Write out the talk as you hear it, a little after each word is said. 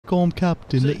like I'm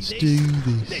captain. Let's do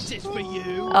this. This is for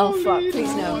you. Oh fuck,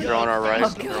 please no. You're on our right.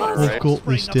 Oh, You're on our I've right. got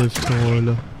this, Dev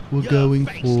Tyler. We're going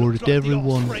for it,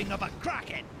 everyone.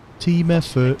 Team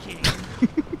effort.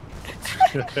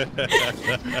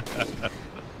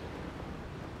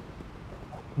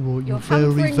 Right, you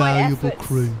very valuable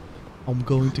crew. I'm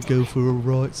going to go for a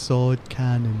right side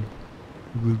cannon.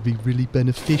 It would be really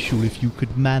beneficial if you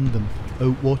could man them.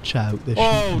 Oh, watch out. They're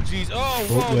Oh, shooting. jeez. Oh,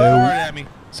 Oh, whoa, well. right at me.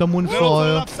 Someone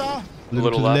fire. A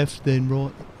little to the left then,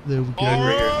 right. There we go.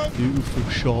 Oh. Beautiful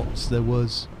shots there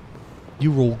was.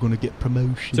 You're all going to get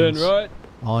promotions. Turn right.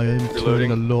 I am Reloading.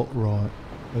 turning a lot right.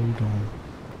 Hold on.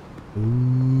 Ooh,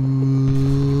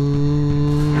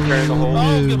 Repairing the holes.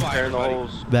 Oh, no. goodbye, Repairing the everybody.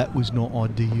 holes. That was not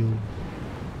ideal.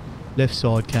 Left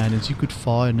side cannons, you could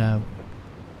fire now.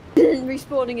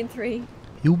 Respawning in 3.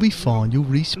 You'll be fine, you'll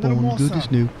respawn more, good sir.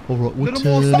 as new. Alright, we're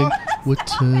Little more, turning. sir. We're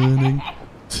turning.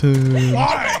 Turn.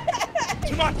 Why?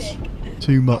 Too much.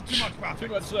 Too much. Too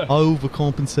much, sir.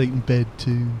 Overcompensating bed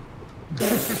too.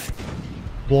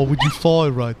 Why would you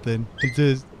fire right then?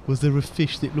 Was there a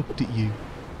fish that looked at you?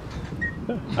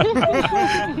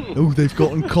 Oh, they've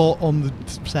gotten caught on the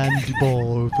sandy bar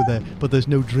over there, but there's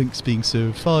no drinks being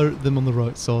served. Fire at them on the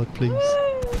right side, please.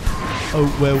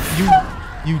 Oh well,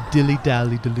 you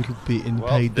dilly-dallied a little bit and Well,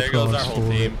 paid the there goes our price whole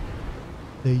for it. team.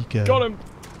 There you go. Got him.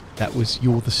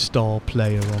 You're the star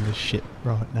player on the ship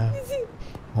right now.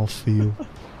 I feel.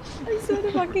 I swear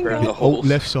to fucking Repairing the god. Oh, holes.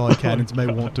 left side cannons may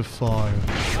want to fire.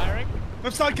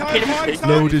 Left side Can't cannon, even right take side.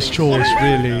 Loader's anything choice, serious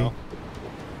right really. now.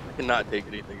 I cannot take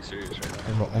anything serious right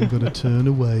now. Alright, I'm going to turn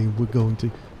away and we're going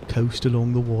to coast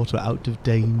along the water out of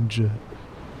danger.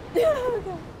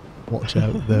 Watch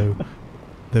out though.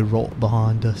 They're right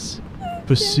behind us.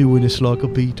 Pursuing us like a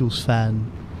Beatles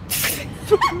fan.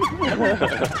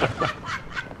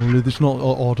 Only it's not an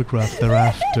autograph they're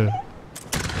after.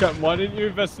 Captain, why didn't you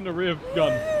invest in a rear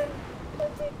gun?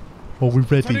 Are we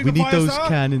ready? Turning We the need fire, those sir.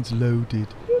 cannons loaded.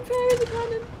 Repair the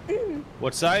cannon.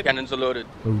 What side? Cannons are loaded.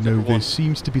 Oh no, Number there one.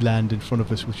 seems to be land in front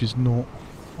of us which is not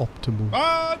optimal.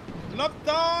 Left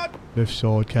side. Left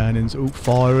side cannons. Oh,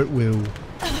 fire at will.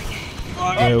 Oh,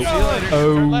 Oh see you later.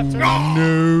 oh Turn left,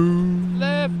 turn no.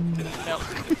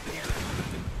 Left.